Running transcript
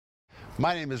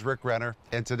My name is Rick Renner,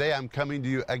 and today I'm coming to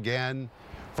you again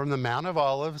from the Mount of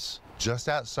Olives, just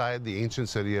outside the ancient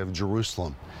city of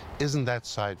Jerusalem. Isn't that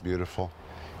sight beautiful?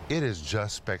 It is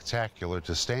just spectacular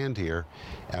to stand here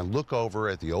and look over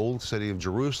at the old city of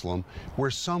Jerusalem,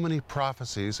 where so many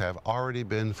prophecies have already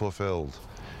been fulfilled.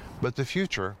 But the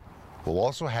future will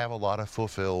also have a lot of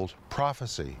fulfilled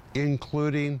prophecy,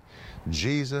 including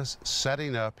Jesus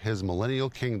setting up his millennial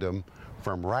kingdom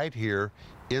from right here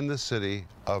in the city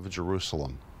of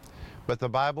Jerusalem. But the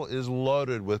Bible is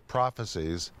loaded with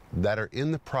prophecies that are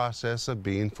in the process of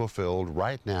being fulfilled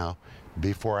right now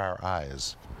before our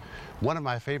eyes. One of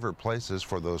my favorite places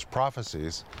for those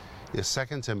prophecies is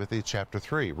 2 Timothy chapter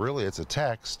 3. Really, it's a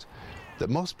text that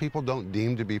most people don't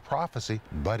deem to be prophecy,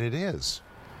 but it is.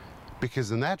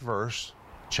 Because in that verse,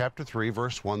 chapter 3,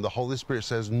 verse 1, the Holy Spirit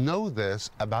says, "Know this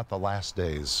about the last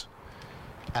days."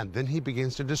 And then he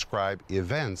begins to describe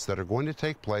events that are going to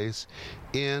take place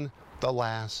in the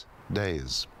last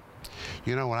days.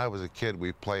 You know, when I was a kid,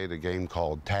 we played a game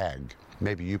called tag.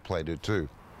 Maybe you played it too.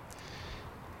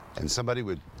 And somebody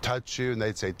would touch you and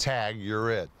they'd say, "Tag, you're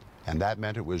it." And that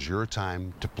meant it was your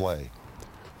time to play.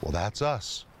 Well, that's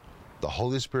us. The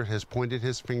Holy Spirit has pointed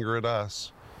his finger at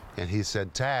us and he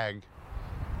said, "Tag,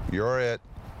 you're it.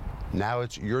 Now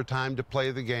it's your time to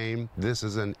play the game. This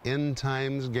is an end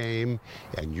times game,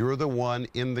 and you're the one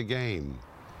in the game."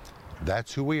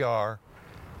 That's who we are.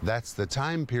 That's the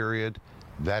time period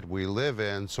that we live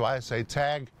in. So I say,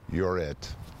 "Tag, you're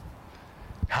it."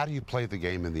 How do you play the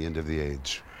game in the end of the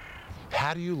age?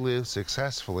 How do you live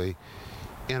successfully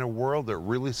in a world that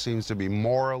really seems to be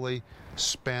morally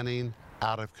spinning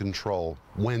out of control,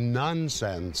 when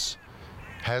nonsense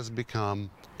has become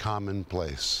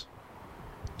commonplace?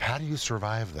 How do you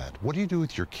survive that? What do you do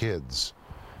with your kids?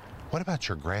 What about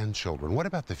your grandchildren? What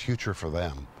about the future for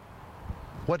them?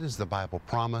 What does the Bible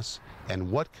promise,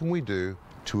 and what can we do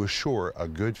to assure a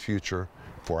good future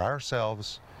for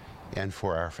ourselves and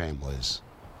for our families?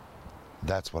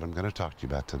 That's what I'm going to talk to you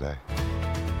about today.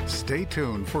 Stay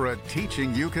tuned for a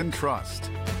teaching you can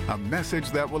trust, a message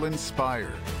that will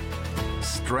inspire,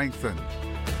 strengthen,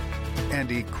 and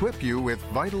equip you with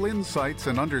vital insights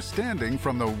and understanding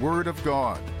from the Word of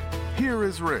God. Here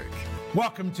is Rick.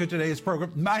 Welcome to today's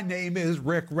program. My name is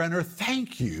Rick Renner.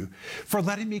 Thank you for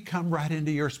letting me come right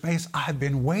into your space. I've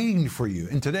been waiting for you.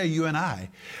 And today you and I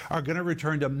are going to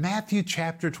return to Matthew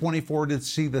chapter 24 to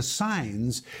see the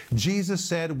signs Jesus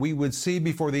said we would see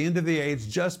before the end of the age,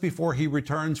 just before he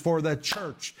returns for the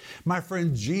church. My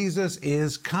friend, Jesus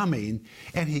is coming,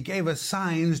 and he gave us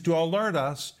signs to alert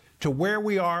us to where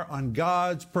we are on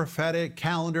God's prophetic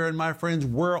calendar. And my friends,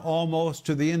 we're almost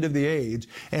to the end of the age,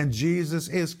 and Jesus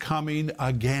is coming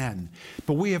again.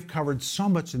 But we have covered so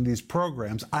much in these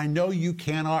programs, I know you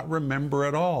cannot remember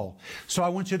it all. So I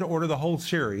want you to order the whole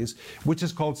series, which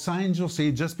is called Signs You'll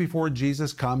See Just Before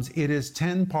Jesus Comes. It is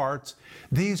 10 parts.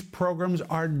 These programs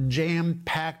are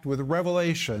jam-packed with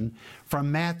revelation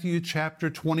from Matthew chapter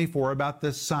 24 about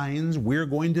the signs we're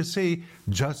going to see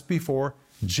just before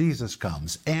Jesus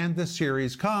comes. And the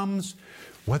series comes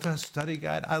with a study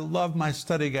guide. I love my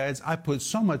study guides. I put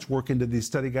so much work into these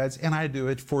study guides, and I do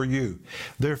it for you.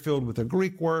 They're filled with the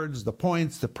Greek words, the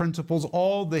points, the principles,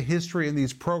 all the history in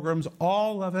these programs.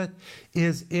 All of it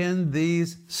is in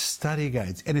these study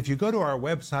guides. And if you go to our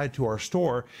website, to our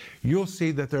store, you'll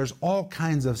see that there's all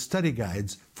kinds of study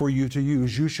guides for you to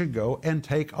use. You should go and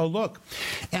take a look.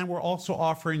 And we're also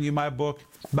offering you my book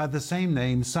by the same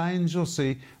name, Signs You'll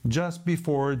See Just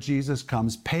Before Jesus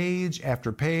Comes, page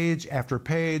after page after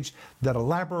page, that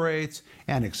elaborates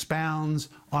and expounds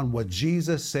on what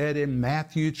Jesus said in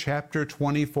Matthew chapter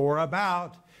 24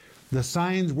 about the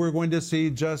signs we're going to see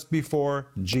just before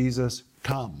Jesus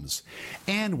comes.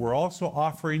 And we're also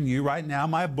offering you right now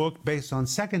my book based on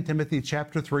 2 Timothy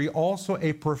chapter 3, also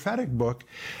a prophetic book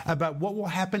about what will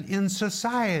happen in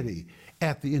society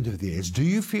at the end of the age. Do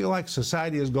you feel like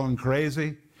society is going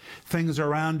crazy? Things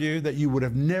around you that you would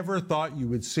have never thought you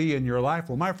would see in your life?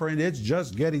 Well, my friend, it's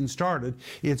just getting started.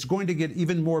 It's going to get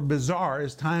even more bizarre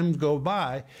as time goes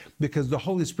by, because the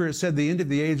Holy Spirit said the end of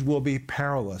the age will be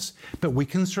perilous. But we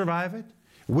can survive it.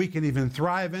 We can even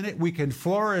thrive in it. We can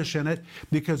flourish in it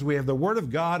because we have the Word of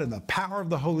God and the power of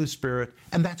the Holy Spirit.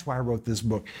 And that's why I wrote this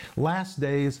book, Last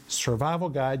Days Survival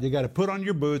Guide. You got to put on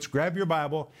your boots, grab your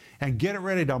Bible, and get it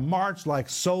ready to march like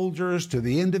soldiers to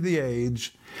the end of the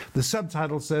age. The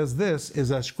subtitle says this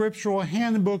is a scriptural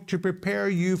handbook to prepare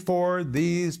you for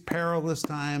these perilous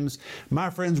times. My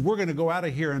friends, we're going to go out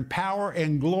of here in power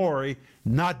and glory,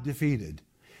 not defeated.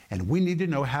 And we need to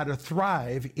know how to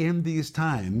thrive in these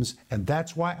times. And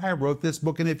that's why I wrote this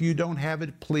book. And if you don't have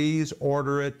it, please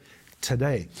order it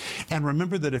today. And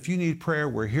remember that if you need prayer,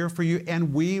 we're here for you,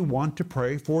 and we want to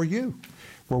pray for you.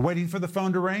 We're waiting for the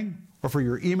phone to ring or for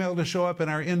your email to show up in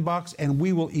our inbox, and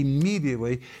we will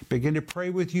immediately begin to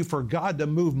pray with you for God to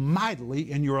move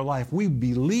mightily in your life. We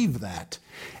believe that.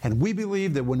 And we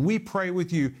believe that when we pray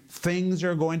with you, things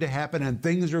are going to happen and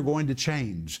things are going to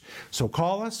change. So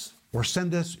call us or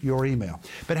send us your email.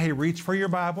 But hey, reach for your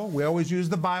Bible. We always use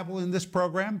the Bible in this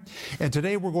program. And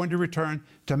today we're going to return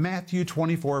to Matthew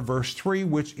 24, verse 3,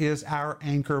 which is our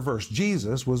anchor verse.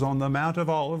 Jesus was on the Mount of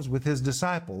Olives with his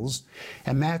disciples,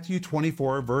 and Matthew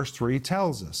 24, verse 3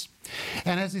 tells us,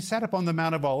 "And as he sat upon the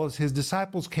Mount of Olives, his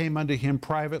disciples came unto him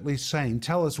privately, saying,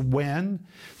 Tell us, when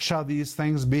shall these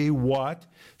things be? What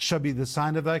shall be the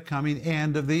sign of thy coming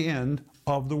and of the end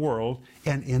of the world?"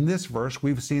 And in this verse,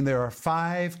 we've seen there are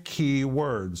 5 key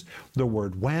words: the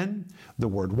word when, the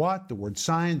word what, the word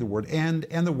sign, the word end,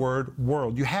 and the word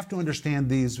world. You have to understand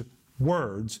these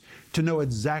words to know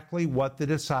exactly what the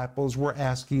disciples were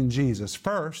asking Jesus.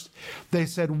 First, they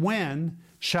said, when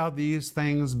shall these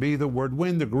things be? The word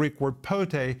when, the Greek word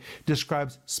pote,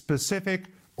 describes specific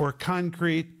or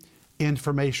concrete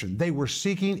information. They were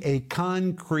seeking a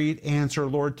concrete answer.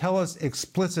 Lord, tell us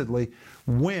explicitly,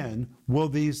 when will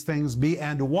these things be,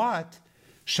 and what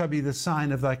shall be the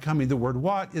sign of thy coming? The word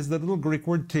what is the little Greek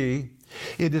word t.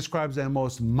 It describes a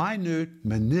most minute,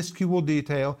 minuscule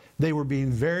detail. They were being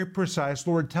very precise.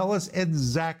 Lord, tell us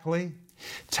exactly.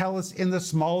 Tell us in the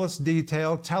smallest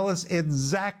detail. Tell us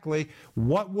exactly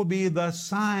what will be the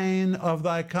sign of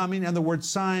thy coming. And the word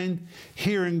sign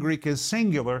here in Greek is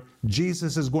singular.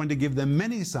 Jesus is going to give them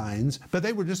many signs, but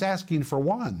they were just asking for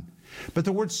one. But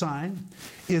the word sign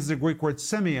is the Greek word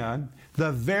semeion,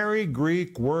 the very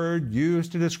Greek word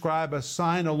used to describe a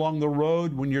sign along the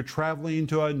road when you're traveling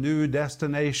to a new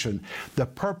destination. The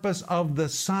purpose of the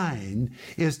sign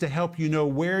is to help you know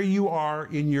where you are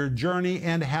in your journey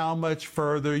and how much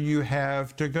further you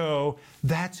have to go.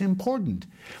 That's important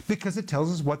because it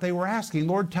tells us what they were asking.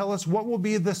 Lord, tell us what will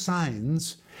be the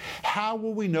signs. How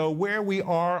will we know where we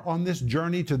are on this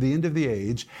journey to the end of the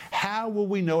age? How will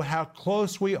we know how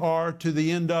close we are to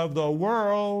the end of the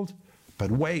world?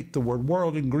 But wait, the word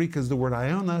world in Greek is the word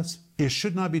ionos. It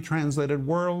should not be translated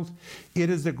world.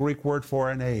 It is the Greek word for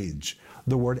an age.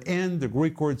 The word end, the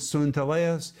Greek word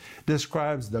sunteleos,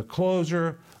 describes the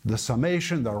closure, the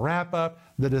summation, the wrap-up.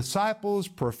 The disciples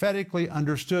prophetically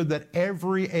understood that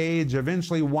every age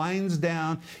eventually winds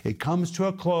down, it comes to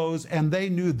a close, and they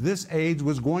knew this age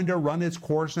was going to run its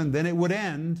course and then it would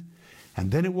end, and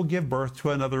then it will give birth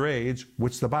to another age,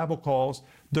 which the Bible calls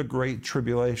the Great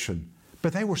Tribulation.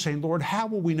 But they were saying, Lord, how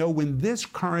will we know when this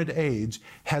current age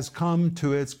has come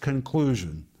to its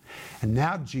conclusion? And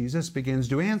now Jesus begins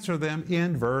to answer them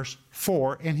in verse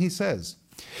 4, and he says,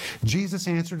 Jesus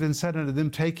answered and said unto them,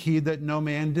 Take heed that no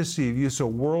man deceive you. So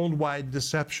worldwide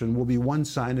deception will be one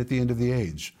sign at the end of the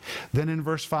age. Then in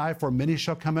verse 5, For many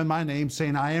shall come in my name,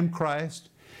 saying, I am Christ,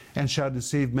 and shall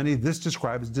deceive many. This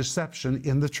describes deception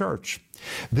in the church.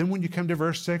 Then when you come to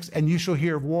verse 6, And you shall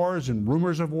hear of wars and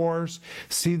rumors of wars.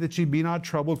 See that ye be not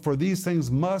troubled, for these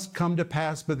things must come to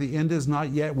pass, but the end is not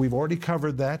yet. We've already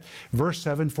covered that. Verse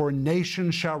 7, For nation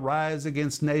shall rise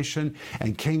against nation,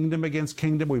 and kingdom against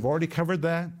kingdom. We've already covered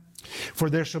that. For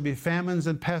there shall be famines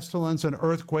and pestilence and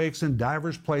earthquakes in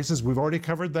divers places. We've already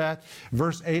covered that.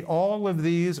 Verse 8, all of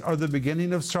these are the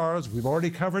beginning of sorrows. We've already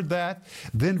covered that.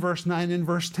 Then verse 9 and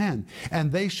verse 10,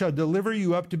 And they shall deliver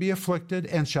you up to be afflicted,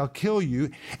 and shall kill you,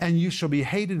 and you shall be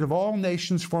hated of all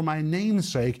nations for my name's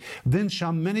sake. Then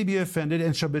shall many be offended,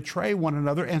 and shall betray one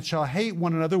another, and shall hate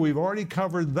one another. We've already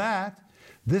covered that.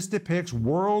 This depicts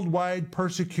worldwide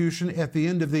persecution at the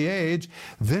end of the age.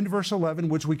 Then verse 11,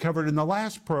 which we covered in the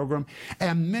last program,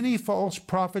 And many false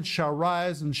prophets shall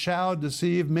rise and shall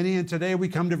deceive many. And today we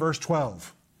come to verse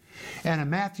 12. And in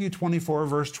Matthew 24,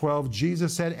 verse 12,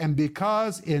 Jesus said, And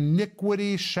because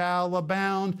iniquity shall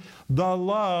abound, the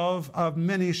love of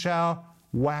many shall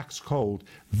wax cold.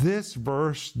 This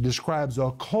verse describes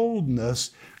a coldness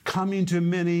coming to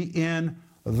many in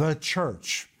the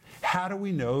church. How do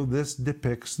we know this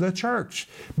depicts the church?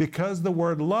 Because the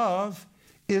word love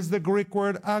is the Greek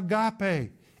word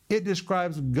agape. It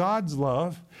describes God's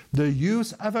love. The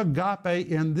use of agape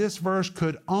in this verse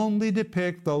could only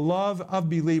depict the love of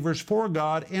believers for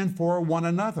God and for one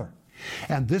another.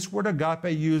 And this word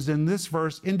agape used in this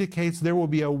verse indicates there will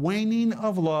be a waning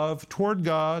of love toward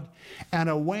God and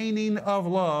a waning of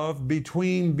love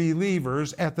between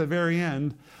believers at the very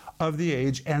end of the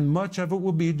age, and much of it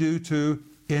will be due to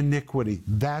iniquity.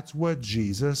 That's what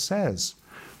Jesus says.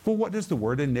 Well, what does the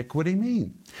word iniquity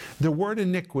mean? The word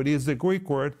iniquity is the Greek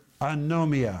word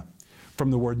anomia. from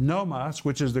the word nomos,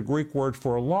 which is the Greek word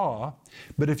for law,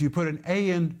 but if you put an A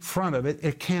in front of it,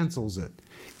 it cancels it.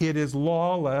 It is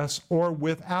lawless or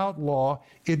without law.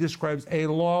 It describes a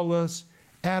lawless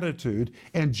attitude.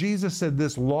 And Jesus said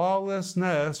this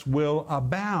lawlessness will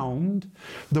abound.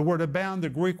 The word abound, the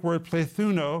Greek word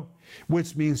plethuno,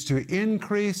 which means to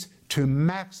increase to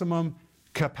maximum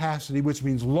capacity, which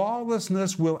means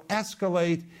lawlessness will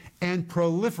escalate and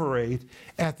proliferate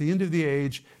at the end of the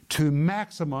age to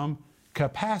maximum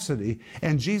capacity.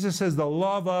 And Jesus says the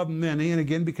love of many, and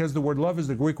again, because the word love is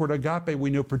the Greek word agape, we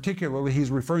know particularly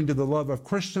he's referring to the love of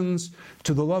Christians,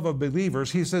 to the love of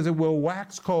believers. He says it will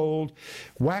wax cold.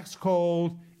 Wax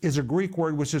cold is a Greek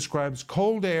word which describes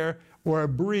cold air or a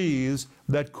breeze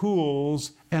that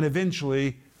cools and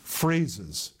eventually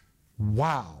freezes.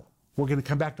 Wow. We're going to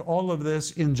come back to all of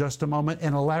this in just a moment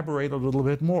and elaborate a little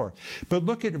bit more. But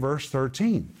look at verse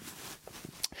 13.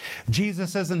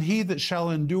 Jesus says, and he that shall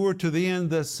endure to the end,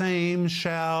 the same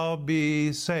shall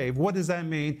be saved. What does that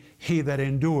mean? He that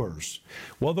endures.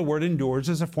 Well, the word endures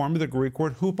is a form of the Greek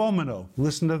word hupomeno.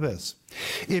 Listen to this.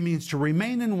 It means to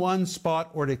remain in one spot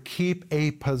or to keep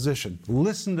a position.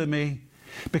 Listen to me.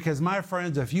 Because, my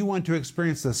friends, if you want to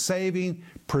experience the saving,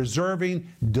 preserving,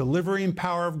 delivering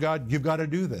power of God, you've got to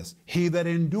do this. He that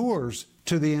endures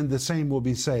to the end, the same will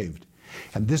be saved.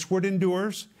 And this word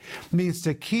endures means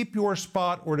to keep your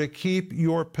spot or to keep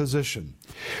your position.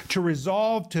 To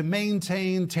resolve to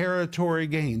maintain territory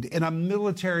gained. In a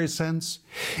military sense,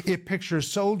 it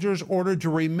pictures soldiers ordered to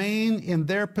remain in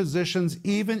their positions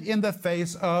even in the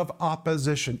face of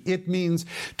opposition. It means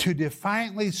to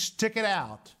defiantly stick it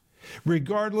out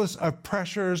regardless of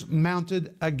pressures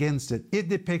mounted against it. It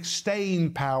depicts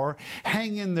staying power,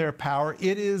 hang in there power.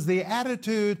 It is the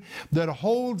attitude that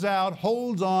holds out,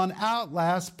 holds on,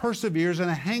 outlasts, perseveres,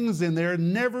 and hangs in there,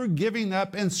 never giving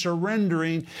up and surrender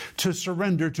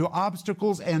to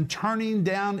obstacles and turning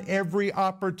down every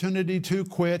opportunity to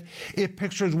quit. It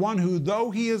pictures one who,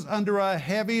 though he is under a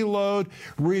heavy load,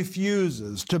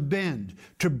 refuses to bend,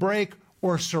 to break,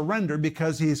 or surrender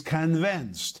because he's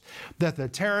convinced that the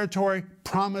territory,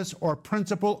 promise, or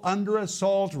principle under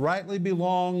assault rightly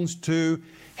belongs to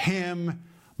him.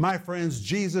 My friends,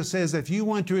 Jesus says if you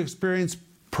want to experience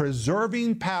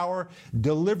preserving power,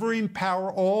 delivering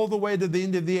power all the way to the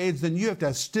end of the age, then you have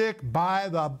to stick by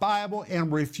the Bible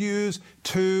and refuse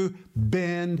to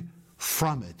bend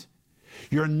from it.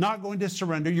 You're not going to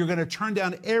surrender. You're going to turn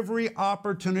down every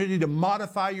opportunity to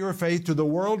modify your faith to the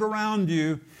world around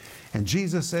you. And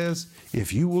Jesus says,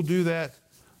 if you will do that,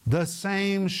 the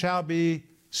same shall be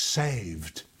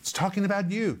saved. It's talking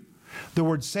about you. The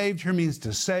word saved here means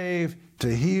to save,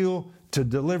 to heal, to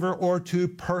deliver, or to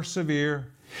persevere.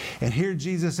 And here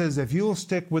Jesus says, if you'll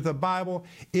stick with the Bible,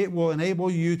 it will enable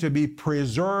you to be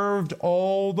preserved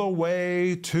all the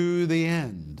way to the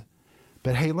end.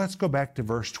 But hey, let's go back to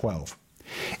verse 12.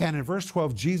 And in verse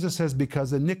 12, Jesus says,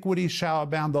 because iniquity shall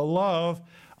abound, the love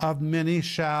of many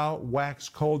shall wax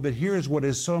cold. But here's what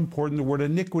is so important. The word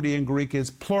iniquity in Greek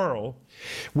is plural,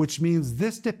 which means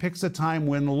this depicts a time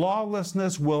when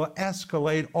lawlessness will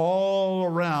escalate all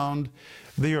around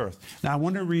the earth. Now, I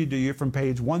want to read to you from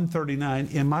page 139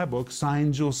 in my book,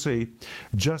 Signs You'll See,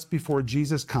 just before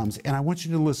Jesus comes. And I want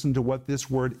you to listen to what this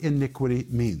word iniquity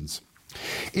means.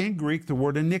 In Greek, the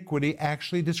word iniquity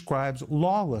actually describes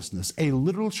lawlessness. A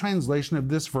literal translation of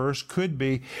this verse could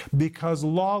be, because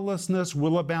lawlessness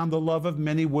will abound, the love of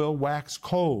many will wax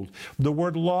cold. The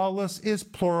word lawless is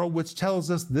plural, which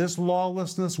tells us this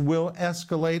lawlessness will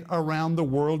escalate around the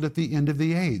world at the end of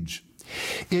the age.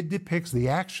 It depicts the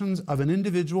actions of an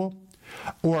individual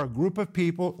or a group of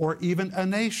people or even a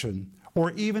nation,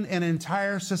 or even an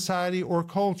entire society or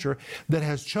culture that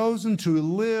has chosen to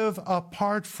live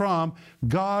apart from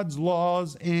God's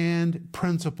laws and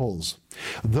principles.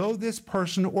 Though this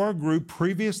person or group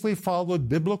previously followed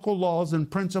biblical laws and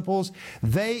principles,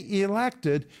 they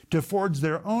elected to forge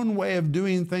their own way of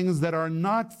doing things that are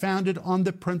not founded on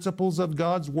the principles of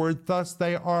God's Word. Thus,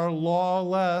 they are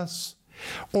lawless,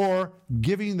 or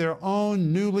giving their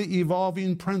own newly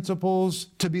evolving principles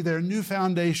to be their new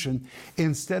foundation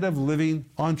instead of living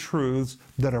on truths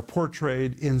that are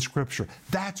portrayed in Scripture.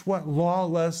 That's what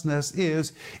lawlessness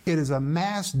is. It is a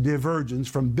mass divergence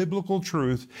from biblical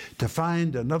truth to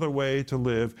find another way to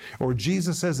live. Or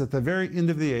Jesus says at the very end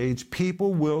of the age,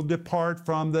 people will depart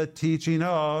from the teaching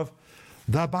of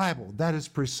the Bible. That is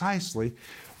precisely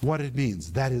what it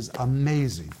means. That is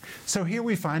amazing. So here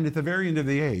we find at the very end of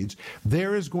the age,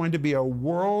 there is going to be a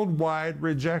worldwide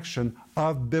rejection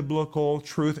of biblical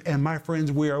truth. And my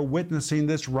friends, we are witnessing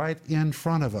this right in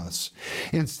front of us.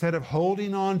 Instead of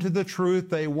holding on to the truth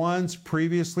they once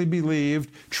previously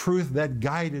believed, truth that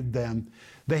guided them,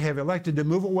 they have elected to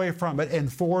move away from it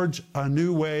and forge a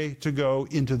new way to go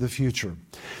into the future.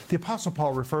 The Apostle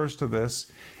Paul refers to this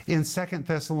in 2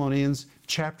 Thessalonians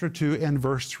chapter 2 and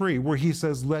verse 3, where he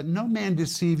says, "Let no man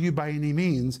deceive you by any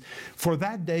means, for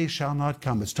that day shall not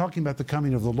come." It's talking about the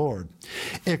coming of the Lord.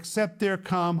 "Except there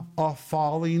come a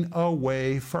falling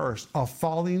away first." A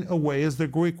falling away is the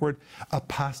Greek word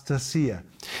apostasia.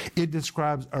 It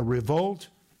describes a revolt,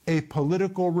 a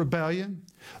political rebellion.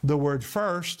 The word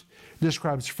first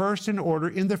describes first in order,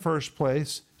 in the first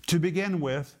place, to begin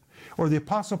with. Or the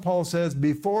Apostle Paul says,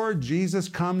 before Jesus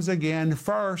comes again,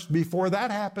 first, before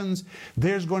that happens,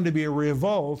 there's going to be a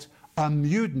revolt, a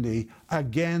mutiny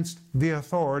against the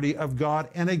authority of God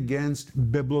and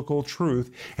against biblical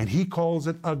truth. And he calls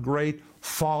it a great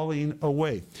falling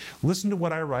away. Listen to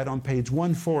what I write on page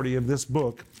 140 of this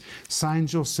book,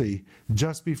 Signs You'll See,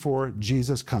 just before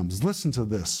Jesus comes. Listen to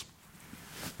this.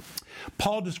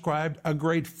 Paul described a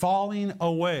great falling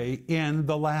away in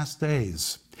the last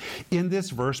days. In this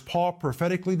verse, Paul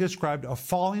prophetically described a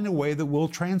falling away that will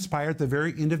transpire at the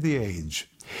very end of the age.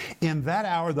 In that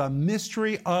hour, the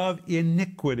mystery of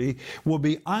iniquity will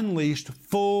be unleashed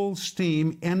full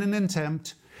steam in an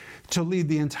attempt to lead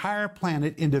the entire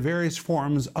planet into various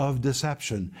forms of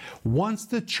deception. Once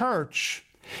the church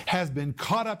has been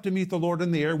caught up to meet the Lord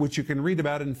in the air, which you can read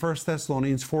about in 1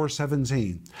 Thessalonians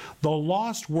 4:17. The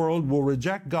lost world will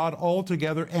reject God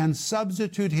altogether and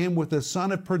substitute him with the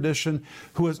son of perdition,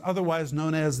 who is otherwise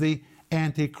known as the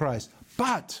Antichrist.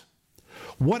 But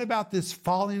what about this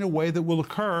falling away that will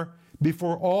occur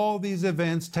before all these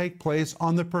events take place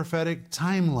on the prophetic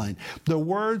timeline? The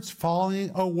words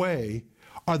falling away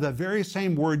are the very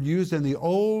same word used in the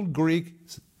Old Greek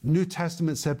New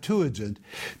Testament Septuagint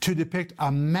to depict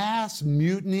a mass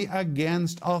mutiny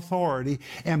against authority.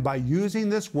 And by using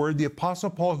this word, the Apostle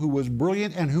Paul, who was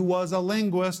brilliant and who was a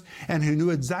linguist and who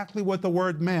knew exactly what the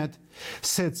word meant,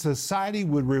 said society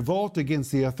would revolt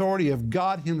against the authority of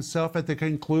God himself at the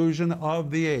conclusion of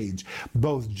the age.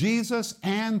 Both Jesus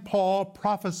and Paul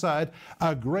prophesied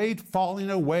a great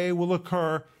falling away will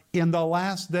occur in the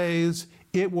last days.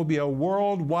 It will be a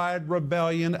worldwide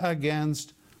rebellion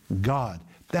against God.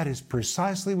 That is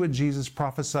precisely what Jesus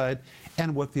prophesied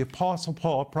and what the Apostle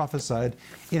Paul prophesied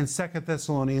in 2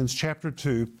 Thessalonians chapter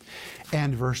 2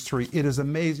 and verse 3. It is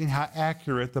amazing how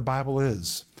accurate the Bible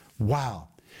is. Wow.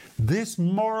 This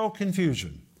moral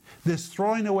confusion, this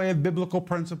throwing away of biblical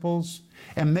principles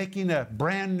and making a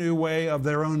brand new way of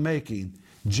their own making,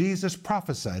 Jesus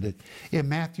prophesied it in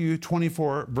Matthew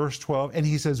 24, verse 12. And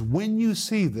he says, when you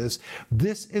see this,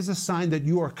 this is a sign that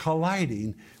you are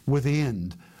colliding with the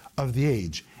end of the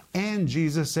age. And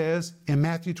Jesus says in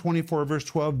Matthew 24, verse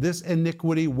 12, this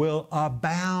iniquity will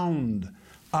abound.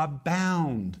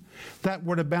 Abound. That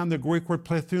word abound, the Greek word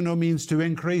plethuno, means to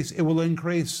increase. It will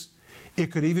increase.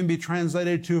 It could even be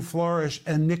translated to flourish.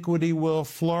 Iniquity will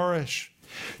flourish.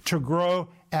 To grow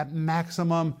at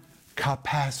maximum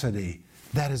capacity.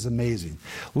 That is amazing.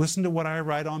 Listen to what I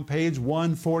write on page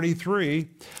 143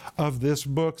 of this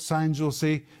book, Signs You'll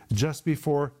See, just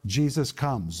before Jesus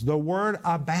comes. The word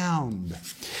abound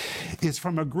is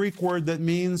from a Greek word that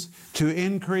means to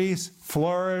increase,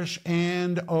 flourish,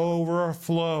 and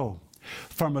overflow.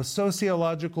 From a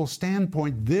sociological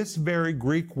standpoint, this very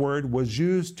Greek word was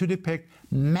used to depict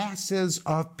masses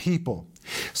of people.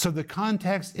 So the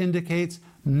context indicates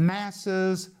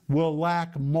masses will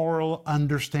lack moral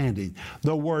understanding.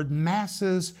 The word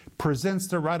masses presents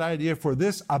the right idea for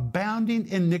this abounding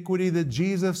iniquity that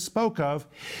Jesus spoke of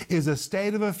is a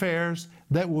state of affairs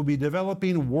that will be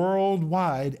developing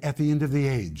worldwide at the end of the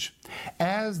age.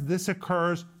 As this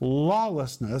occurs,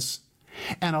 lawlessness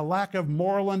and a lack of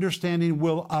moral understanding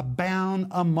will abound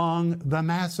among the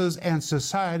masses, and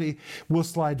society will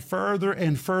slide further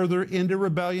and further into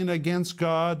rebellion against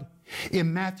God.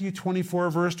 In Matthew 24,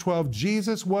 verse 12,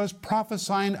 Jesus was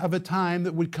prophesying of a time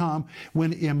that would come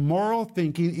when immoral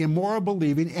thinking, immoral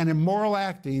believing, and immoral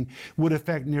acting would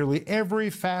affect nearly every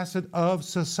facet of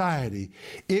society.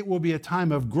 It will be a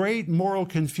time of great moral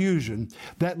confusion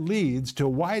that leads to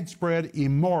widespread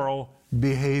immoral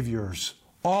behaviors.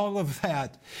 All of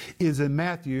that is in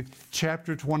Matthew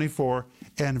chapter 24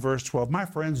 and verse 12. My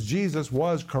friends, Jesus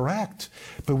was correct.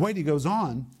 But wait, he goes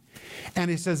on. And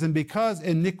he says, and because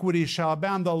iniquity shall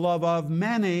abound, the love of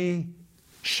many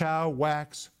shall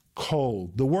wax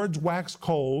cold. The words wax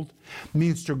cold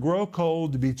means to grow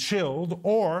cold, to be chilled,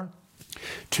 or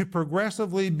to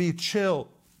progressively be chilled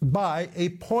by a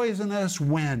poisonous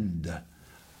wind.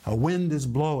 A wind is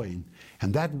blowing,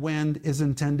 and that wind is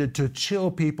intended to chill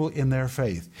people in their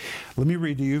faith. Let me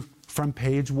read to you from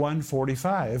page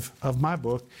 145 of my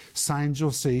book, Signs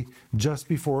You'll See Just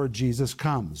Before Jesus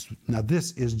Comes. Now,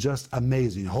 this is just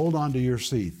amazing. Hold on to your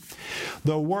seat.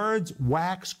 The words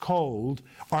wax cold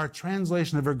are a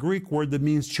translation of a Greek word that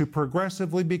means to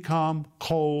progressively become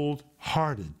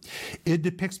cold-hearted. It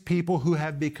depicts people who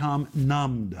have become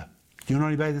numbed. Do you know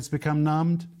anybody that's become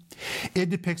numbed? It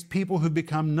depicts people who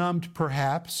become numbed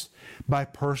perhaps by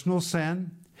personal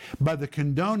sin, by the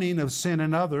condoning of sin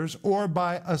in others, or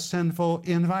by a sinful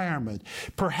environment.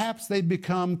 Perhaps they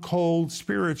become cold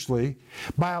spiritually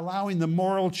by allowing the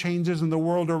moral changes in the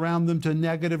world around them to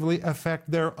negatively affect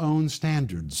their own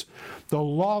standards. The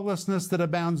lawlessness that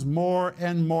abounds more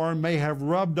and more may have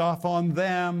rubbed off on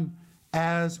them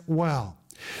as well.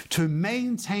 To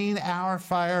maintain our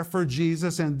fire for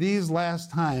Jesus in these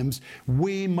last times,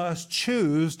 we must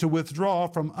choose to withdraw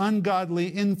from ungodly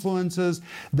influences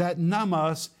that numb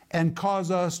us and cause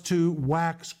us to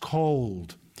wax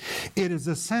cold. It is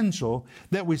essential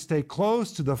that we stay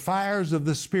close to the fires of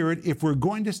the Spirit if we're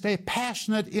going to stay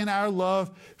passionate in our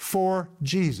love for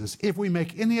Jesus. If we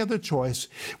make any other choice,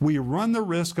 we run the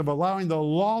risk of allowing the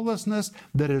lawlessness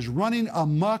that is running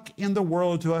amok in the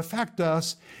world to affect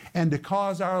us and to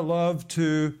cause our love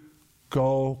to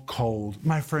go cold.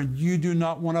 My friend, you do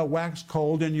not want to wax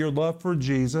cold in your love for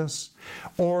Jesus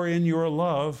or in your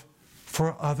love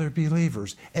for other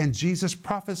believers. And Jesus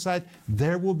prophesied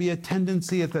there will be a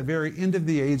tendency at the very end of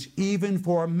the age, even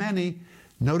for many.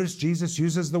 Notice Jesus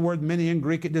uses the word many in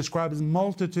Greek. It describes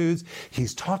multitudes.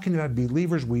 He's talking about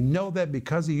believers. We know that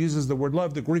because he uses the word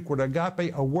love, the Greek word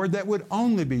agape, a word that would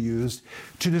only be used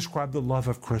to describe the love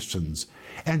of Christians.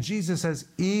 And Jesus says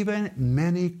even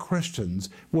many Christians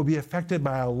will be affected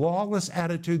by a lawless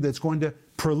attitude that's going to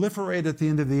proliferate at the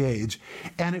end of the age,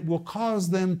 and it will cause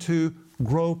them to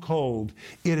grow cold.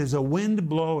 It is a wind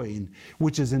blowing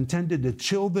which is intended to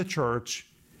chill the church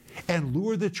and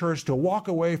lure the church to walk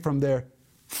away from their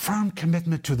firm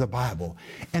commitment to the Bible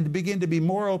and to begin to be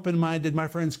more open-minded. My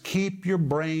friends, keep your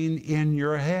brain in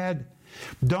your head.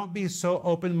 Don't be so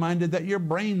open-minded that your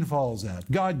brain falls out.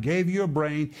 God gave you a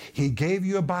brain. He gave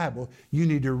you a Bible. You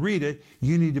need to read it.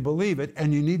 You need to believe it.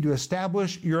 And you need to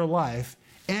establish your life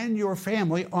and your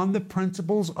family on the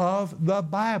principles of the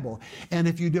Bible. And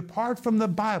if you depart from the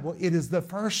Bible, it is the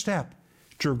first step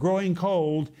to growing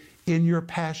cold in your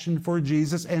passion for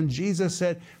Jesus. And Jesus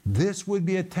said this would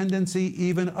be a tendency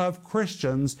even of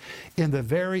Christians in the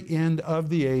very end of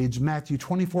the age. Matthew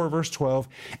 24, verse 12,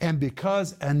 and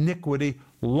because iniquity,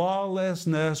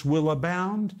 lawlessness will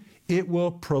abound, it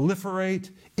will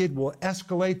proliferate, it will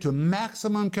escalate to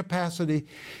maximum capacity.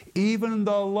 Even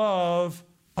the love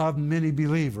of many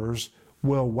believers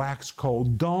will wax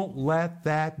cold. Don't let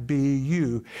that be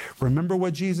you. Remember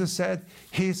what Jesus said?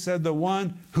 He said, the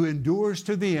one who endures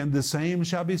to the end, the same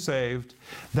shall be saved.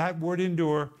 That word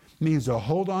endure means to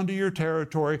hold on to your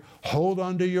territory, hold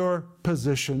on to your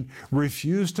position,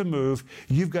 refuse to move.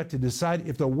 You've got to decide,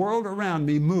 if the world around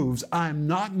me moves, I'm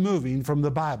not moving from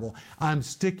the Bible. I'm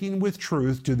sticking with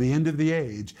truth to the end of the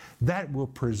age. That will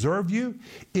preserve you.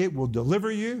 It will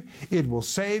deliver you. It will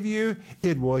save you.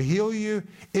 It will heal you.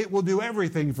 It will do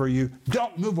everything for you.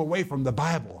 Don't move away from the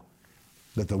Bible.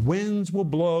 That the winds will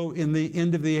blow in the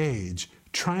end of the age,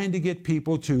 trying to get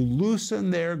people to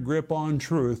loosen their grip on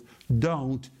truth.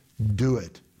 Don't do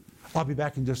it. I'll be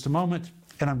back in just a moment,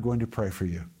 and I'm going to pray for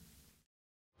you.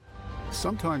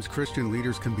 Sometimes Christian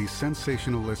leaders can be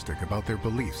sensationalistic about their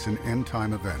beliefs in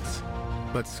end-time events.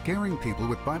 But scaring people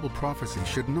with Bible prophecy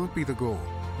should not be the goal.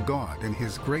 God, in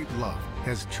His great love,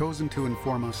 has chosen to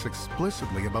inform us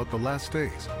explicitly about the last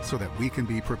days so that we can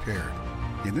be prepared.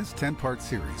 In this 10-part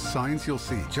series, Signs You'll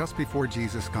See Just Before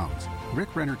Jesus Comes,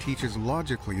 Rick Renner teaches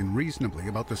logically and reasonably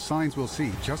about the signs we'll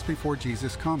see just before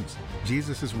Jesus comes.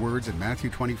 Jesus' words in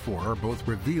Matthew 24 are both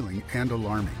revealing and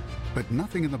alarming. But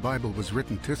nothing in the Bible was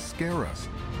written to scare us.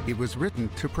 It was written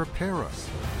to prepare us.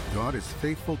 God is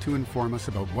faithful to inform us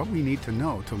about what we need to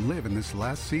know to live in this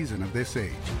last season of this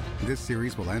age. This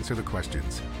series will answer the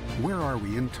questions: where are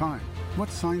we in time?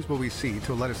 What signs will we see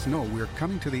to let us know we're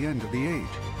coming to the end of the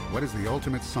age? What is the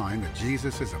ultimate sign that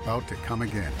Jesus is about to come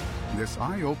again? This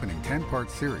eye-opening 10-part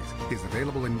series is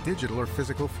available in digital or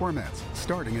physical formats,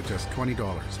 starting at just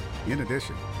 $20. In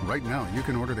addition, right now you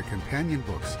can order the companion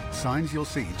books, Signs You'll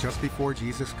See Just Before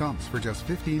Jesus Comes, for just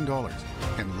 $15,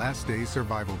 and Last Days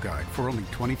Survival Guide for only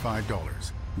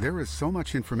 $25. There is so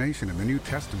much information in the New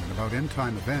Testament about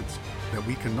end-time events that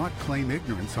we cannot claim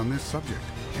ignorance on this subject.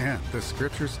 And the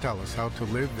Scriptures tell us how to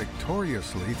live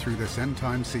victoriously through this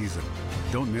end-time season.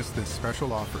 Don't miss this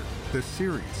special offer, the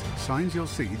series, Signs You'll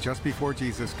See Just Before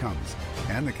Jesus Comes,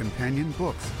 and the companion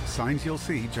books, Signs You'll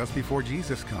See Just Before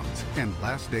Jesus Comes, and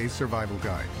Last Days Survival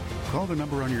Guide. Call the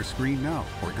number on your screen now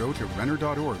or go to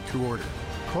renner.org to order.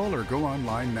 Call or go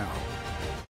online now.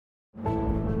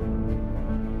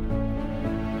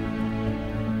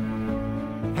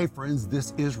 Hey friends,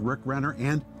 this is Rick Renner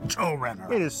and Joe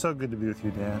Renner. It is so good to be with you,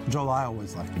 Dad. Joel, I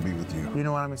always like to be with you. You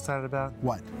know what I'm excited about?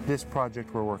 What? This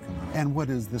project we're working on. And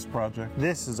what is this project?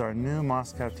 This is our new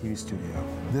Moscow TV studio.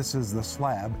 This is the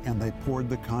slab, and they poured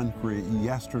the concrete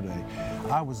yesterday.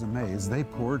 I was amazed. They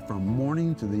poured from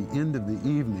morning to the end of the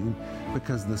evening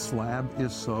because the slab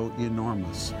is so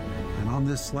enormous. And on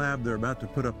this slab, they're about to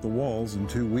put up the walls in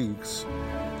 2 weeks.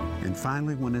 And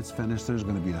finally, when it's finished, there's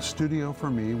going to be a studio for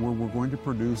me where we're going to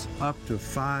produce up to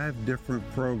 5 different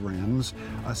programs,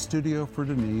 a studio for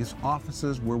Denise,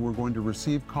 offices where we're going to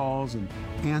receive calls and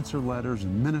answer letters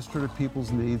and minister to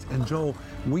people's needs. And Joel,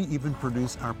 we even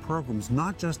produce our programs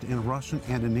not just in Russian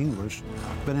and in English,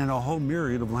 but in a whole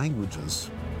myriad of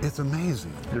languages. It's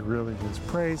amazing. It really is.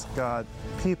 Praise God.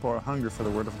 People are hungry for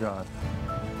the Word of God.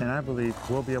 And I believe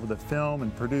we'll be able to film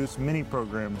and produce many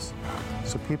programs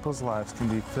so people's lives can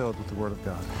be filled with the Word of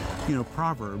God. You know,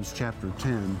 Proverbs chapter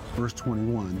 10, verse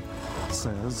 21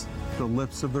 says, "The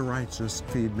lips of the righteous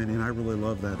feed many," and I really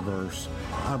love that verse.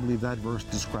 I believe that verse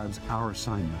describes our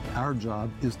assignment. Our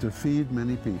job is to feed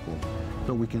many people,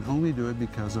 but we can only do it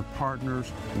because of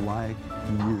partners like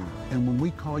you. And when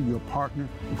we call you a partner,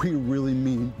 we really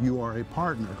mean you are a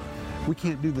partner. We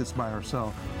can't do this by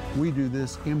ourselves. We do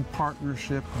this in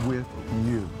partnership with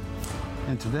you.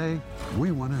 And today,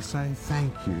 we want to say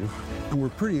thank you. And we're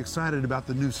pretty excited about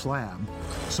the new slab.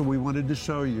 So we wanted to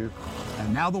show you.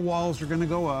 And now the walls are going to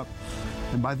go up.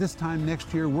 And by this time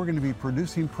next year, we're going to be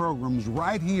producing programs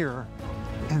right here.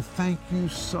 And thank you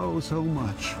so, so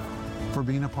much for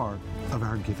being a part of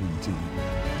our giving team.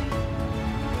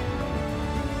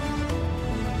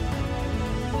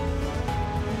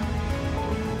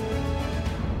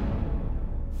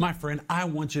 My friend, I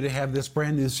want you to have this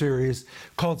brand new series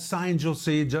called Signs You'll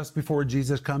See Just Before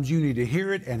Jesus Comes. You need to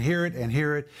hear it and hear it and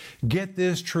hear it. Get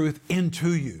this truth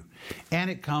into you. And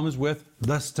it comes with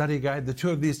the study guide. The two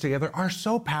of these together are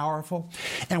so powerful.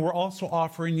 And we're also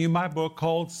offering you my book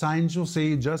called Signs You'll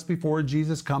See Just Before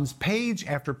Jesus Comes, page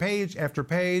after page after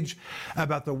page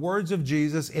about the words of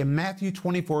Jesus in Matthew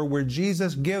 24, where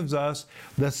Jesus gives us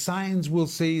the signs we'll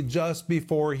see just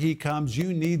before he comes.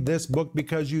 You need this book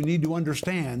because you need to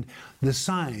understand the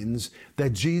signs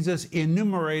that Jesus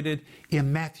enumerated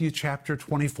in Matthew chapter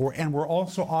 24. And we're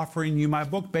also offering you my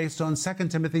book based on 2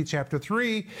 Timothy chapter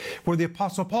 3, where the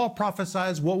Apostle Paul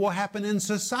prophesies what will happen in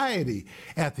society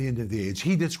at the end of the age.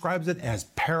 He describes it as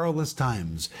perilous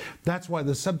times. That's why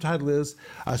the subtitle is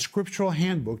A Scriptural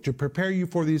Handbook to Prepare You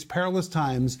for These Perilous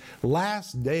Times,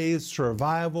 Last Days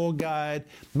Survival Guide.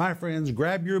 My friends,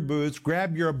 grab your boots,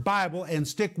 grab your Bible, and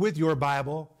stick with your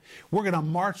Bible. We're going to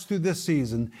march through this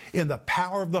season in the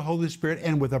power of the Holy Spirit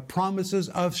and with the promises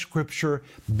of Scripture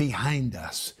behind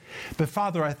us. But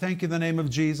Father, I thank you in the name of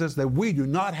Jesus that we do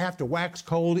not have to wax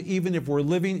cold even if we're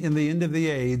living in the end of the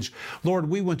age. Lord,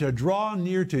 we want to draw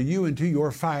near to you and to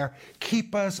your fire.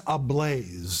 Keep us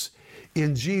ablaze.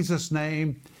 In Jesus'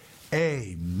 name,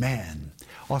 amen.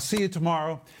 I'll see you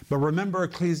tomorrow. But remember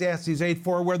Ecclesiastes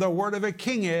 8:4, where the word of a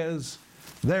king is,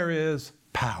 there is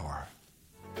power.